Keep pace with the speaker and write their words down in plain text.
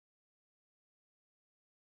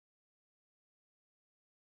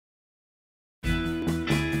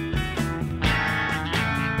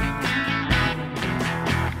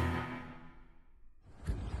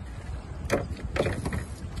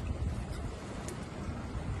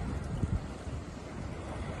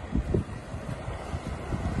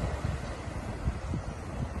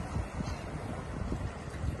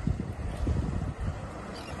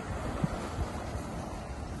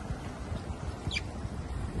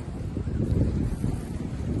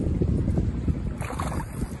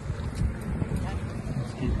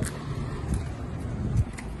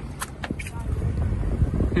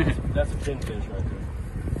pinfish right there.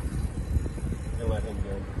 And let him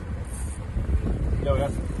go. Yo,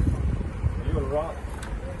 that's. Are you a rock?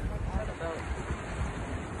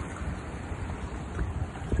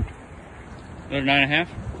 Another 9.5?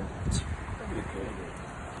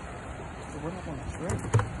 We're not on the shrimp.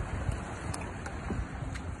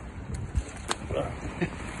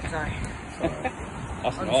 Sorry.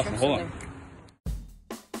 Awesome, awesome. Hold on.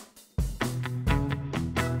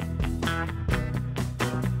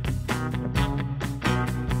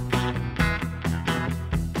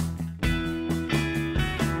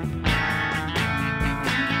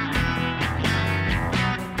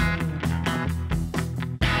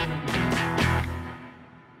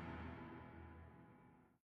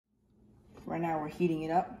 Right now we're heating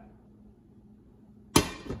it up.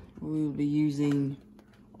 We will be using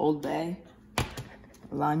Old Bay,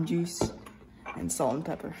 lime juice, and salt and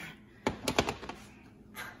pepper.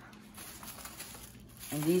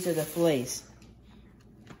 And these are the fillets.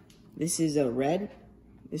 This is a red.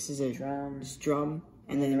 This is a drum,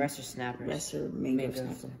 and then the rest are snappers. The rest are mango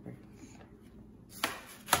snapper.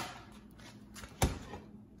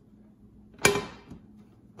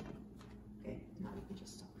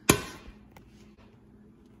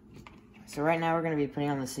 So right now we're going to be putting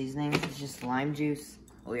on the seasoning. It's just lime juice.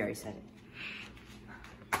 Oh, we already said it.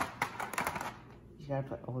 You gotta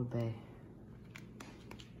put Old Bay.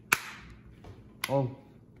 Oh.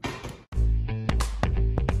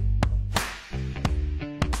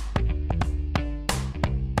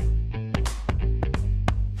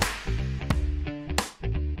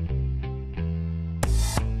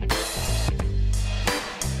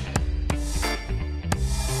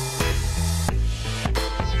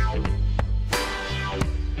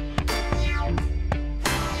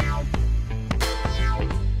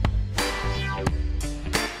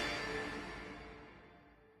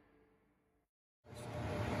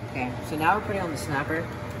 Okay, so now we're putting on the snapper.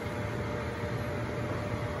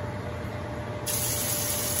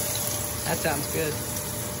 That sounds good.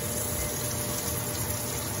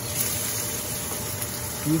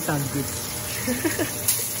 You sound good.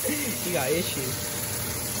 You got issues.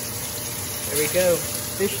 There we go.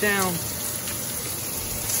 Fish down.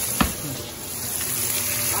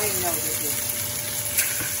 I don't even know what this is.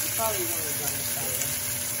 It's probably one of the dumbest out there.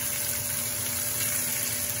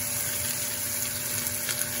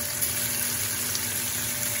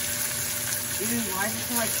 Dude, why does it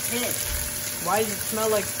smell like fish? Why does it smell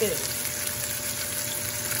like fish?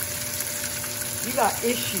 You got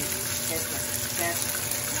issues.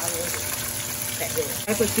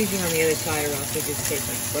 I put seasoning on the other side or else it just tastes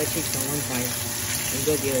like butt cheeks on one side and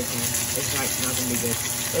go the other side. It's not gonna be good.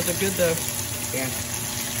 Those are good though. Yeah.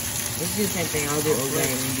 Let's do the same thing. I'll do Old Bay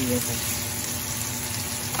and then do this one.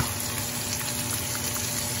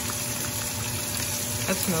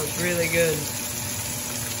 That smells really good.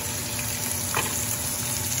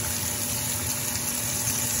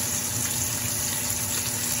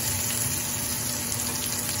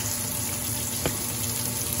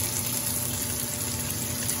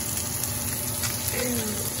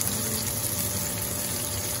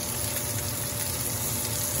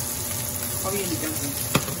 Probably gonna be dumpling.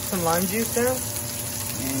 Some lime juice down?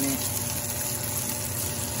 And it.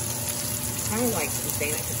 I don't like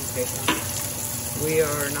saying that because it's fish. We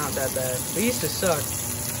are not that bad. We used to suck.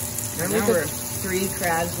 Remember we cooked 3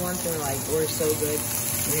 crabs once and we're so good.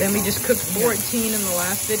 Then we just cooked 14 in the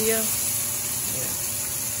last video. Yeah.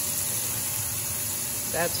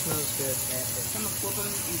 That smells good. Yeah, so I'm gonna flip them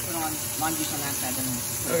and put on lime juice on that side. Then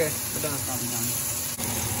Okay, we're done. Probably done.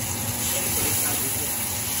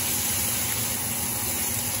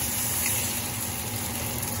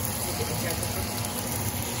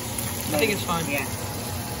 I think it's fine. Yeah.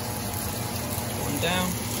 One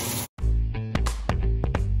down.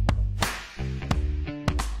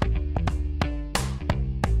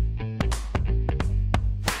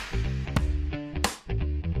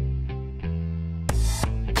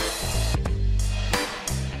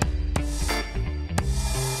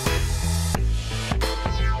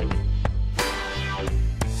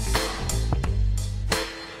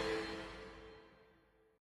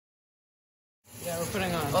 Yeah, we're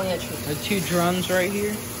putting on. Oh yeah, true. The 2 drums right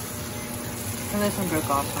here. And this one broke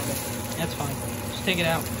off, kind of. That's fine. Just take it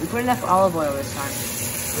out. We put enough olive oil this time.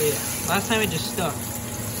 Oh, yeah. Last time it just stuck.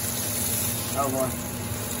 Oh boy.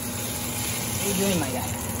 What are you doing, my guy?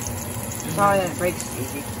 Sorry that it breaks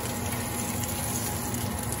easy.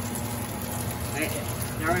 Alright,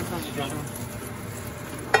 now we're gonna put on the drum.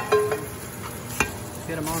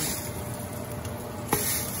 Get them on.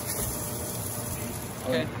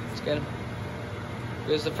 Okay, let's get them.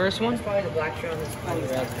 Here's the first one. That's probably the black drum. That's probably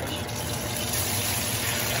the redfish.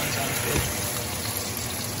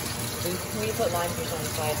 Can you put limefish on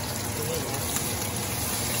the side?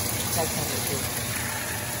 That's kind of good.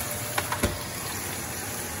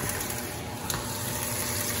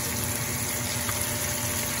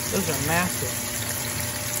 Those are massive.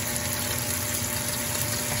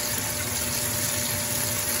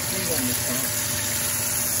 Maybe on this one.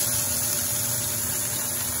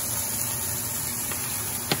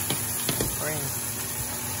 Brain.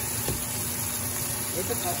 Where's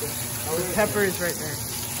the pepper? Oh, The pepper is right there.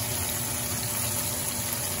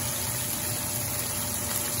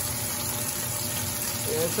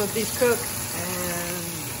 Yeah, let's let these cook.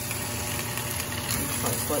 And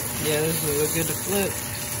yeah, this will look good to flip.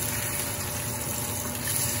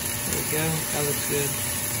 There we go. That looks good.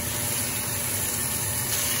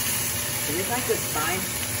 Is this like the spine?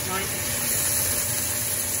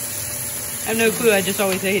 I have no clue. I just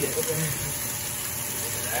always ate it. Look at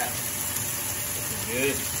that. This is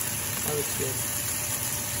good. That looks good.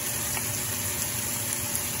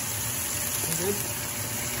 Good.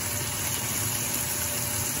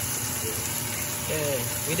 Okay,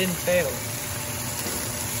 we didn't fail.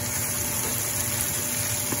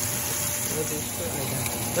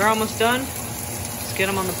 They're almost done. Let's get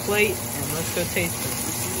them on the plate and let's go taste them.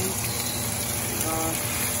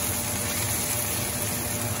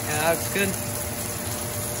 Yeah, that looks good.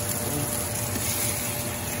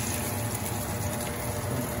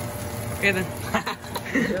 Okay then.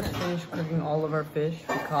 We just finished cooking all of our fish.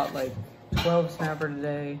 We caught like 12 snapper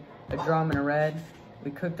today, a drum and a red.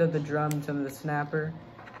 We cooked up the drum and some of the snapper.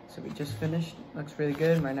 So we just finished. Looks really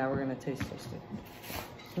good. Right now we're gonna taste test it.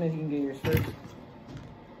 Smith, you can get yours first.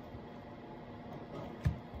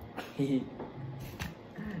 Nice.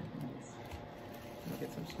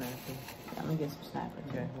 Get some snapper. Yeah, I'm gonna get some snapper.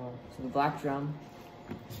 Okay, well, So the black drum.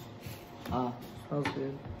 smells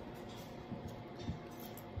good.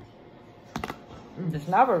 The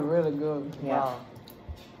snapper is really good. Yeah. Wow.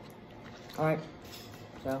 Alright.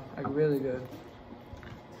 So, Like really good.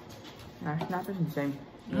 our snapper's insane.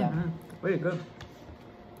 Yeah. Mm-hmm. Really good.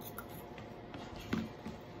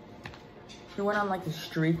 We went on like a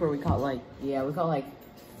streak where we caught like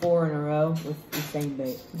 4 in a row with the same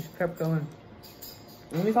bait. Just kept going.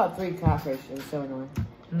 And then we caught 3 catfish. It was so annoying.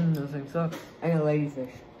 Those things suck. And a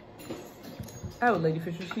ladyfish. Oh,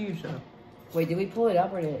 ladyfish was huge though. Wait, did we pull it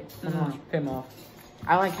up or did it come off? Came off.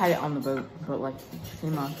 I like had it on the boat, but like it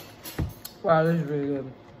came off. Wow, this is really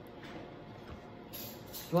good.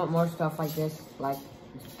 If you want more stuff like this, like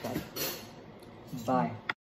and subscribe. Bye.